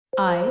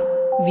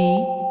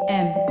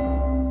IVM.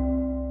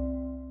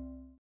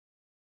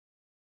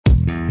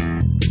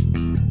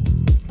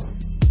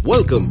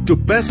 Welcome to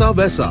Paisa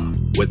Vaisa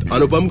with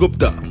Anupam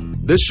Gupta.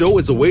 This show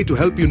is a way to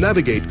help you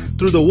navigate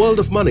through the world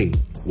of money,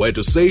 where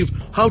to save,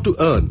 how to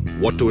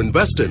earn, what to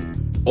invest in.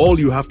 All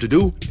you have to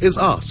do is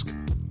ask.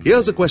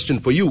 Here's a question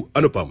for you,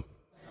 Anupam.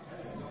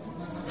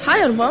 Hi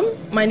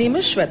Anupam, my name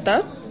is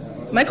Shweta.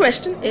 My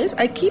question is,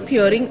 I keep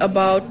hearing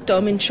about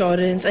term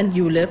insurance and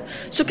ULIP.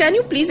 So can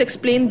you please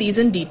explain these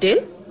in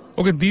detail?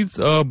 Okay, these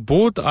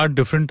both are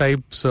different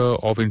types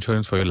of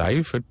insurance for your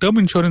life. Term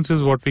insurance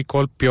is what we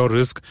call pure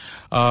risk.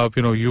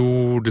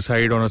 You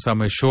decide on a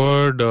sum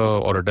assured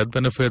or a death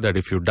benefit that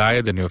if you die,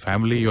 then your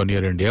family, your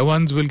near and dear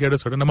ones will get a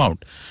certain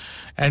amount.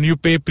 And you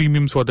pay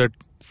premiums for that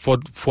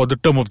for the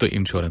term of the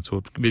insurance.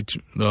 So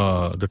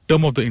the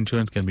term of the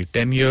insurance can be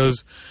 10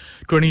 years,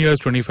 20 years,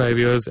 25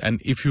 years.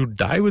 And if you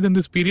die within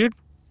this period,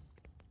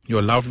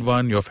 your loved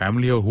one, your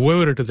family, or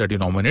whoever it is that you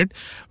nominate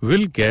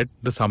will get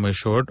the sum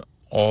assured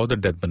or the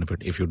death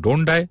benefit. If you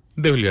don't die,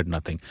 they will get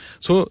nothing.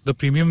 So the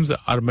premiums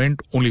are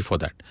meant only for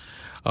that.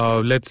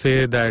 Let's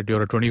say that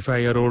you're a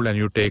 25-year-old and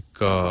you take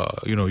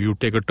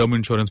a term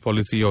insurance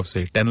policy of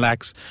say 10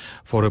 lakhs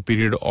for a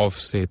period of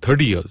say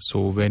 30 years.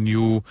 So when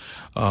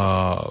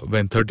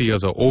 30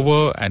 years are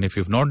over and if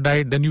you've not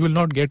died, then you will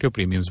not get your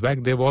premiums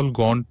back. They've all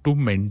gone to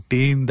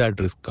maintain that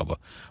risk cover.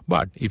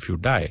 But if you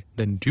die,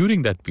 then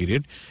during that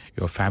period,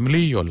 your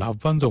family, your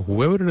loved ones, or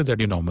whoever it is that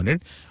you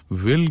nominate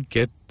will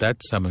get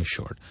that sum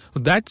assured.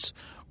 So that's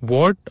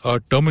what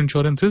term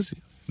insurance is.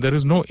 There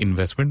is no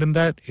investment in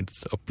that.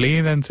 It's a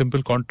plain and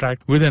simple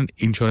contract with an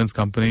insurance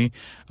company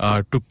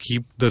to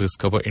keep the risk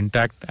cover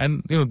intact.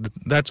 And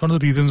that's one of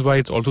the reasons why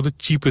it's also the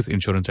cheapest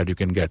insurance that you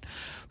can get.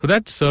 So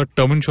that's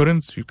term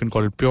insurance. You can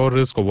call it pure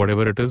risk or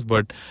whatever it is.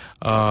 But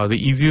the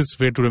easiest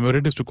way to remember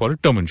it is to call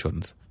it term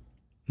insurance.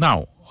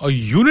 Now, a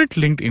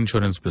unit-linked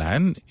insurance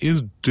plan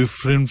is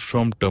different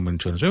from term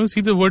insurance. You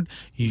see the word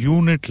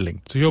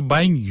unit-linked. So you're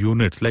buying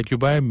units. Like you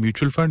buy a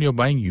mutual fund, you're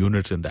buying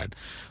units in that.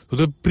 So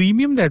the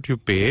premium that you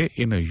pay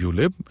in a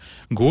ULIP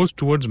goes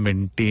towards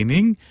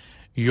maintaining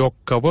your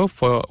cover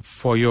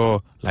for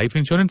your life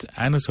insurance,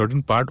 and a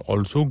certain part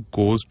also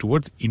goes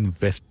towards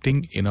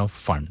investing in a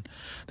fund.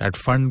 That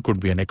fund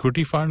could be an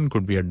equity fund,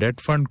 could be a debt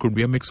fund, could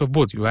be a mix of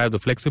both. You have the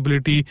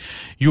flexibility,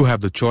 you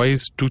have the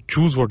choice to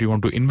choose what you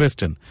want to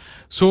invest in.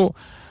 So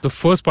the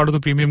first part of the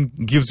premium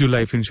gives you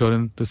life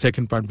insurance. The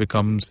second part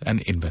becomes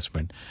an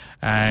investment.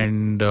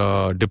 And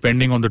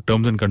depending on the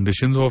terms and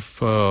conditions of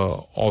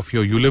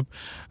your ULIP,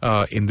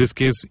 in this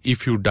case,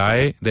 if you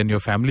die, then your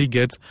family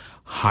gets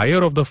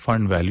higher of the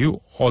fund value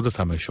or the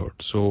sum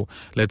assured. So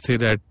let's say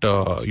that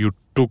you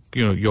took,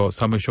 your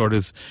sum assured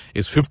is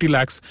 50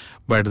 lakhs,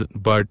 but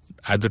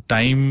at the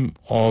time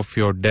of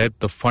your death,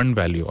 the fund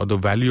value or the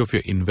value of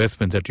your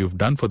investments that you've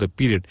done for the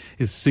period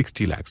is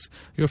 60 lakhs.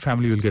 Your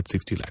family will get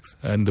 60 lakhs.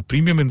 And the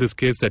premium in this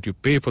case that you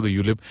pay for the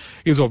ULIP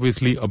is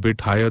obviously a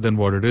bit higher than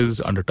what it is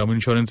under term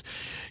insurance.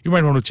 You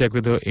might want to check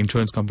with the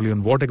insurance company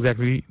on what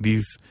exactly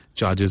these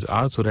charges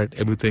are so that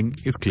everything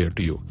is clear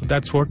to you.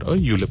 That's what a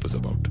ULIP is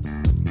about.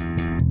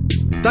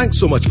 Thanks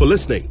so much for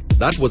listening.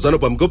 That was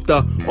Anupam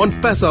Gupta on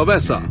Paisa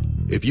Vaisa.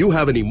 If you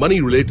have any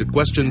money-related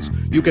questions,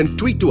 you can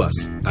tweet to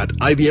us at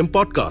IVM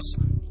Podcasts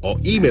or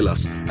email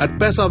us at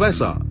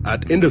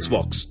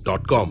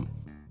paisavaisa@indusvox.com.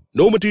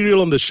 No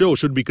material on the show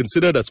should be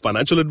considered as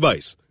financial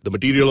advice. The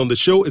material on the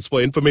show is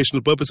for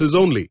informational purposes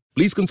only.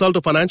 Please consult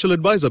a financial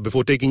advisor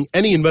before taking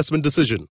any investment decision.